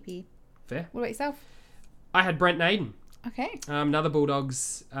 my cheapie. Fair. What about yourself? I had Brent Naden. Okay. Another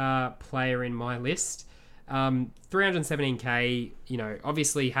Bulldogs player in my list. 317k,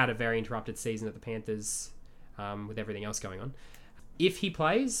 obviously had a very interrupted season at the Panthers with everything else going on. If he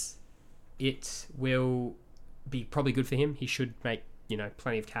plays, it will be probably good for him. He should make,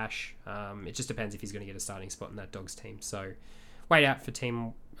 plenty of cash. It just depends if he's going to get a starting spot in that Dogs team. So wait out for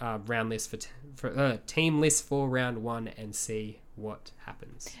team list for round 1 and see what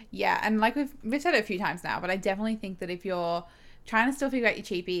happens. Yeah, and like we've said it a few times now, but I definitely think that if you're trying to still figure out your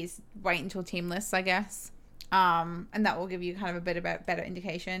cheapies, wait until team lists, I guess. And that will give you kind of a bit of a better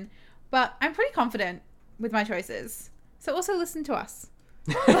indication. But I'm pretty confident with my choices. So also listen to us.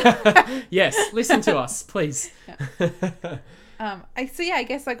 Yes, listen to us, please. Yeah. I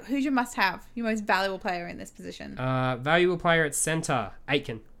guess who's your must-have, your most valuable player in this position? Valuable player at centre,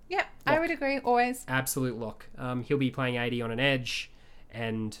 Aitken. Yep, I would agree, always. Absolute lock. He'll be playing 80 on an edge,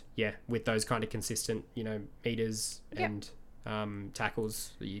 and with those kind of consistent, meters and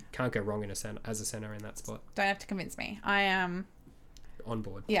tackles, you can't go wrong as a centre in that spot. Don't have to convince me. I am on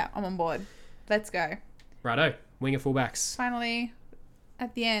board. Yeah, I'm on board. Let's go. Righto, winger fullbacks. Finally,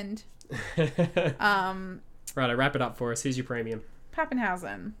 at the end. Righto, wrap it up for us. Who's your premium?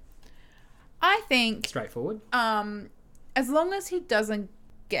 Pappenhausen. I think straightforward. As long as he doesn't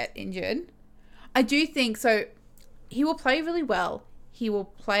get injured, I do think so. He will play really well. He will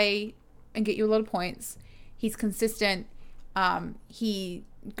play and get you a lot of points. He's consistent. He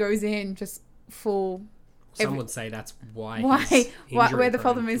goes in just full. Some would say that's why where the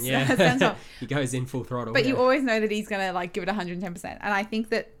problem is. Yeah. He goes in full throttle. But you always know that he's gonna give it 110%. And I think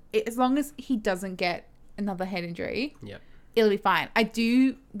that as long as he doesn't get another head injury, it'll be fine.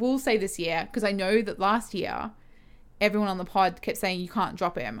 Will say this year, because I know that last year everyone on the pod kept saying you can't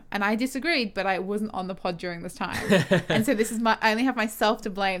drop him, and I disagreed, but I wasn't on the pod during this time. And so I only have myself to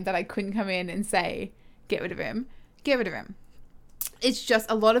blame that I couldn't come in and say get rid of him. It's just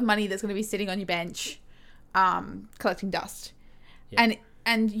a lot of money that's going to be sitting on your bench collecting dust.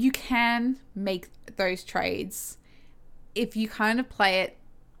 And you can make those trades if you kind of play it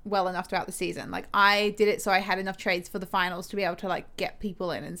well enough throughout the season. I did it so I had enough trades for the finals to be able to get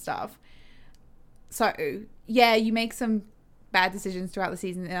people in and stuff. So you make some bad decisions throughout the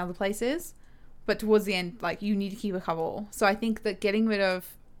season in other places, but towards the end, you need to keep a couple. So I think that getting rid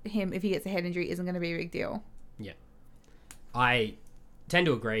of him if he gets a head injury isn't going to be a big deal. Yeah, I tend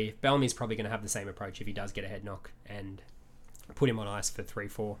to agree. Bellamy's probably going to have the same approach if he does get a head knock and put him on ice for 3,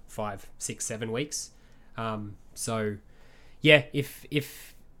 4, 5, 6, 7 weeks.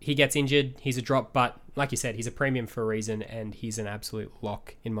 If he gets injured, he's a drop, but like you said, he's a premium for a reason, and he's an absolute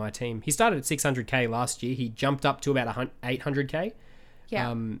lock in my team. He started at 600k last year. He jumped up to about 800k.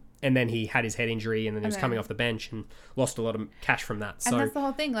 Yeah. And then he had his head injury, and then he was coming off the bench and lost a lot of cash from that. And that's the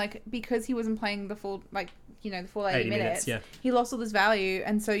whole thing. Because he wasn't playing the full, the full 80 minutes, he lost all this value,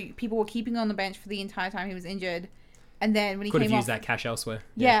 and so people were keeping him on the bench for the entire time he was injured. And then when he could came have off, used that cash elsewhere.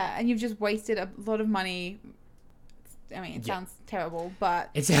 Yeah, and you've just wasted a lot of money. I mean, it sounds terrible, but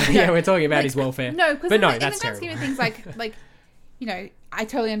it's we're talking about his welfare. No, because that's in the terrible. grand scheme of things, I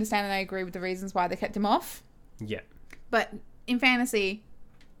totally understand and I agree with the reasons why they kept him off. Yeah, but in fantasy,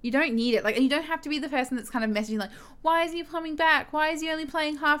 You don't need it. Like, you don't have to be the person that's kind of messaging like, why is he coming back? Why is he only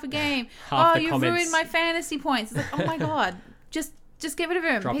playing half a game? Half the you've comments. ruined my fantasy points. It's like, oh my God, just get rid of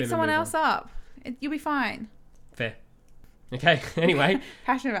him. Drop him Pick and someone move else up. You'll be fine. Fair. Okay, anyway.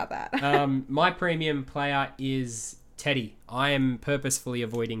 Passionate about that. My premium player is Teddy. I am purposefully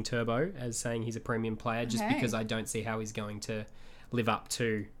avoiding Turbo as saying he's a premium player just Okay. because I don't see how he's going to live up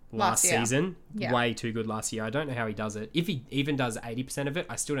to last year. season. Yeah. Way too good last year. I don't know how he does it. If he even does 80% of it,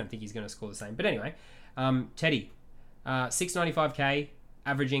 I still don't think he's going to score the same. But anyway, Teddy, 695k,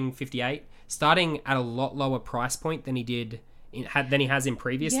 averaging 58, starting at a lot lower price point than he has in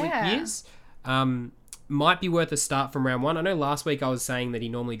previous Yeah. years. Might be worth a start from round one. I know last week I was saying that he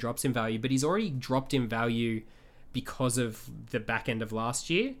normally drops in value, but he's already dropped in value because of the back end of last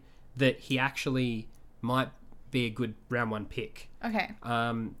year, that he actually might be a good round one pick. Okay.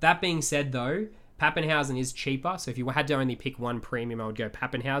 That being said, though, Pappenhausen is cheaper, so if you had to only pick one premium, I would go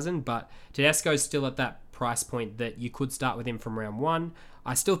Pappenhausen, but Tedesco's still at that price point that you could start with him from round one.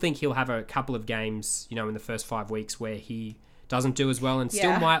 I still think he'll have a couple of games, in the first 5 weeks where he doesn't do as well and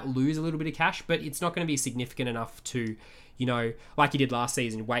still might lose a little bit of cash, but it's not going to be significant enough to, like he did last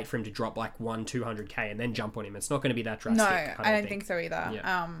season, wait for him to drop like 200k and then jump on him. It's not going to be that drastic. No, I don't think so either.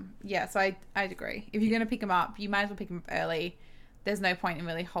 Yeah. So I'd agree. If you're going to pick him up, you might as well pick him up early. There's no point in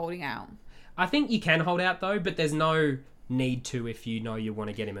really holding out. I think you can hold out though, but there's no need to if you know you want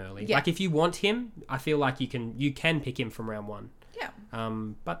to get him early. Yeah. Like if you want him, I feel like you can pick him from round one. Yeah.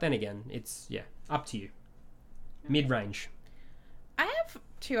 But then again, it's up to you. Mid-range. I have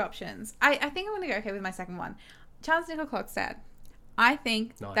 2 options. I think I'm going to go okay with my second one. Charles Nickel-Klokstad. I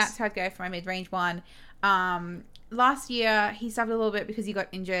think Nice. that's how I'd go for my mid-range one. Last year, he suffered a little bit because he got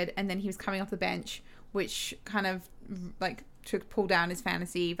injured and then he was coming off the bench, which kind of like pull down his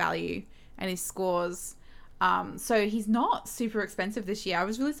fantasy value and his scores. So he's not super expensive this year. I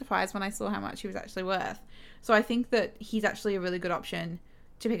was really surprised when I saw how much he was actually worth. So I think that he's actually a really good option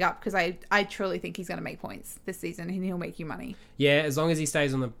to pick up because I truly think he's going to make points this season and he'll make you money. Yeah, as long as he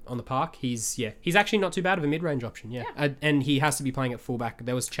stays on the park, he's actually not too bad of a mid-range option. Yeah. And he has to be playing at fullback.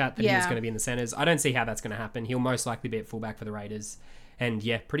 There was chat that he was going to be in the centers. I don't see how that's going to happen. He'll most likely be at fullback for the Raiders. And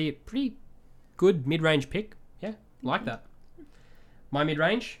pretty good mid-range pick. Yeah, like that. My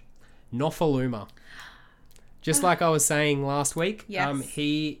mid-range, Nofaluma. Just like I was saying last week, Yes.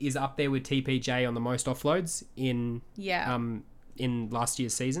 he is up there with TPJ on the most offloads in last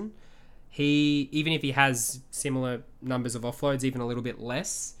year's season. Even if he has similar numbers of offloads, even a little bit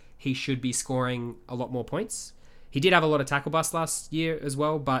less, he should be scoring a lot more points. He did have a lot of tackle bust last year as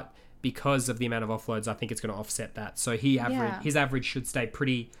well, but because of the amount of offloads, I think it's going to offset that. So his average should stay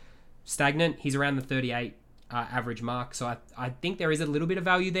pretty stagnant. He's around the 38 average mark. So I think there is a little bit of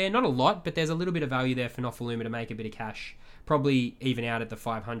value there. Not a lot, but there's a little bit of value there for Nofaluma to make a bit of cash. Probably even out at the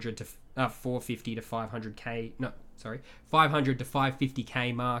 500 to 450 to 500k. No, sorry, 500 to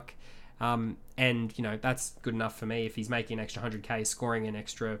 550k mark. And that's good enough for me. If he's making an extra 100k, scoring an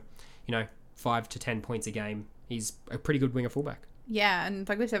extra 5 to 10 points a game, he's a pretty good winger fullback. Yeah, and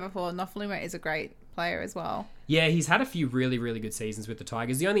like we said before, Nofaluma is a great player as well. Yeah, he's had a few really, really good seasons with the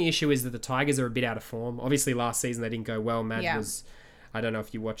Tigers. The only issue is that the Tigers are a bit out of form. Obviously, last season they didn't go well. Mad was, I don't know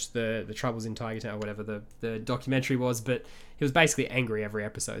if you watched the Troubles in Tiger Town or whatever the documentary was, but he was basically angry every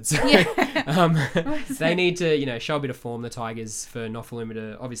episode. So they need to, show a bit of form, the Tigers, for Nofaluma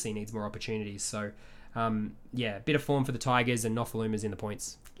to obviously needs more opportunities. So, a bit of form for the Tigers and Nofaluma's in the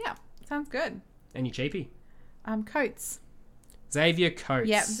points. Yeah, sounds good. And you cheapie? Coates. Xavier Coates.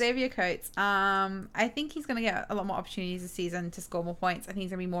 Yeah, Xavier Coates. I think he's going to get a lot more opportunities this season to score more points. I think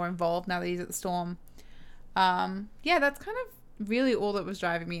he's going to be more involved now that he's at the Storm. That's kind of really all that was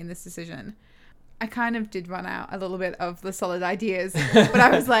driving me in this decision. I kind of did run out a little bit of the solid ideas, but I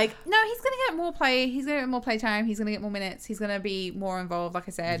was like, no, he's going to get more play. He's going to get more play time. He's going to get more minutes. He's going to be more involved, like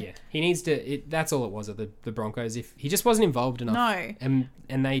I said. Yeah, he needs to. That's all it was at the Broncos. If he just wasn't involved enough, No.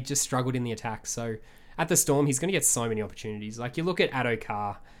 and they just struggled in the attack. So at the Storm, he's going to get so many opportunities. Like you look at Addo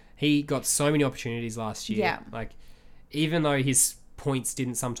Carr, he got so many opportunities last year. Yeah. Like even though his points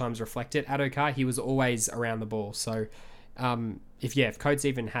didn't sometimes reflect it, Addo Carr, he was always around the ball. So if Coates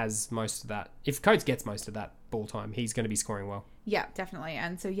even has most of that, if Coates gets most of that ball time, he's going to be scoring well. Yeah, definitely.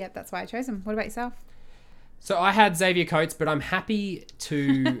 And so, that's why I chose him. What about yourself? So I had Xavier Coates, but I'm happy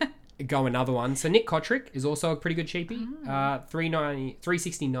to go another one. So Nick Kotrick is also a pretty good cheapie.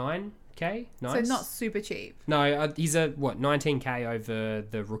 369k. Nice. So not super cheap. No, he's 19k over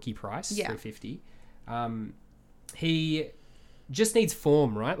the rookie price, 350. He just needs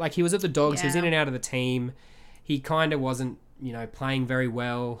form, right? Like he was at the Dogs, he was in and out of the team. He kind of wasn't, playing very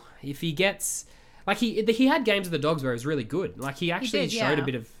well. If he gets Like, he had games with the Dogs where it was really good. Like, he actually did, showed yeah. a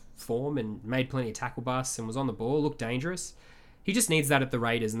bit of form and made plenty of tackle busts and was on the ball, looked dangerous. He just needs that at the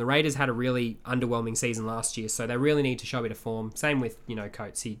Raiders, and the Raiders had a really underwhelming season last year, so they really need to show a bit of form. Same with,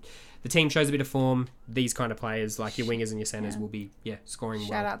 Coates. The team shows a bit of form. These kind of players, like your wingers and your centers, will be scoring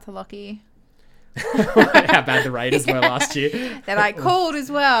Shout out to Lockie. How bad the Raiders were last year. They're like cold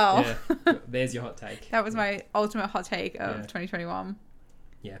as well. Yeah, there's your hot take. That was my ultimate hot take of 2021.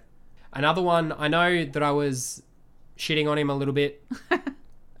 Yeah. Another one, I know that I was shitting on him a little bit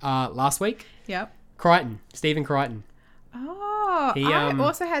last week. Yep. Stephen Crichton. Oh, I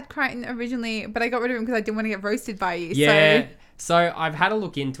also had Crichton originally, but I got rid of him because I didn't want to get roasted by you. Yeah. So I've had a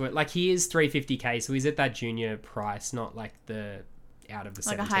look into it. Like, he is $350K, so he's at that junior price, not like the out of the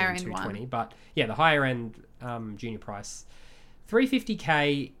Like a 17 higher end 220, one. but yeah, the higher end junior price.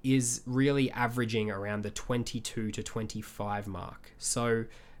 $350K is really averaging around the 22 to 25 mark. So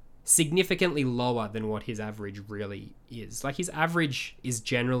significantly lower than what his average really is. Like, his average is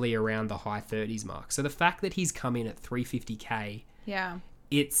generally around the high 30s mark. So the fact that he's come in at $350K, Yeah.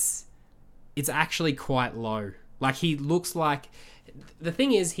 it's actually quite low. Like, he looks like... The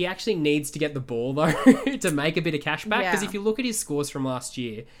thing is, he actually needs to get the ball, though, to make a bit of cash back. Because Yeah. if you look at his scores from last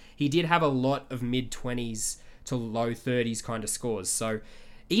year, he did have a lot of mid-20s to low 30s kind of scores. So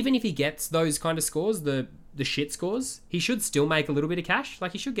even if he gets those kind of scores, the shit scores, he should still make a little bit of cash.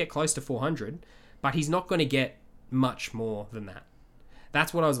 Like, he should get close to 400, but he's not going to get much more than that.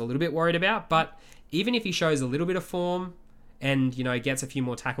 That's what I was a little bit worried about. But even if he shows a little bit of form and, gets a few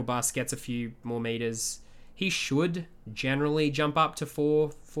more tackle busts, gets a few more meters, he should generally jump up to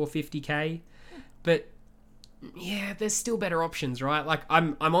 450K. But yeah, there's still better options, right? Like,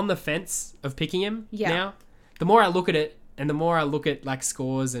 I'm on the fence of picking him now. The more I look at it, and the more I look at like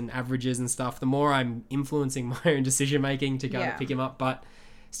scores and averages and stuff, the more I'm influencing my own decision making to go to pick him up. But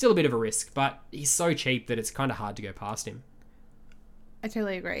still a bit of a risk. But he's so cheap that it's kind of hard to go past him. I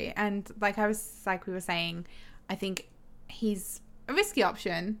totally agree. And like we were saying, I think he's a risky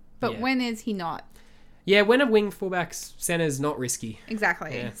option, but when is he not? Yeah, when a wing fullback's center's not risky.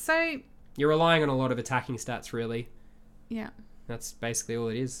 Exactly. Yeah. So you're relying on a lot of attacking stats, really. Yeah. That's basically all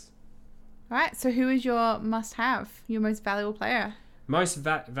it is. All right. So who is your must-have, your most valuable player? Most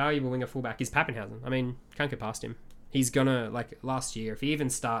valuable winger fullback is Pappenhausen. I mean, can't get past him. He's gonna, like last year, if he even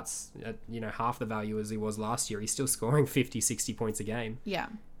starts at, half the value as he was last year, he's still scoring 50, 60 points a game. Yeah.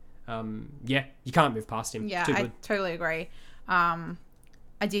 Yeah, you can't move past him. Yeah, Too I good. totally agree.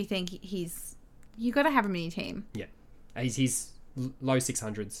 I do think you got to have him in your team. Yeah. He's low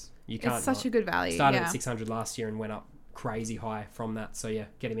 600s. You can't. It's such a good value. Started at 600 last year and went up crazy high from that. So yeah,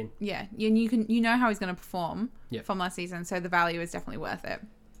 get him in. Yeah, and you know how he's going to perform Yep. from last season, so the value is definitely worth it.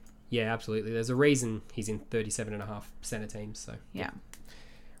 Yeah, absolutely. There's a reason he's in 37.5% of teams. So Yeah.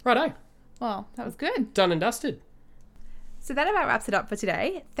 righto, Well, that was good. done and dusted. So that about wraps it up for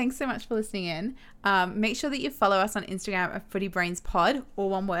today. Thanks so much for listening in. Make sure that you follow us on Instagram at FootyBrainsPod, all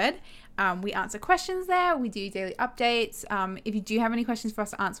one word. We answer questions there. We do daily updates. If you do have any questions for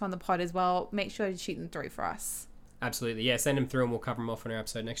us to answer on the pod as well, make sure to shoot them through for us. Absolutely. Yeah, send them through and we'll cover them off on our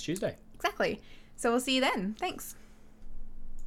episode next Tuesday. Exactly. So we'll see you then. Thanks.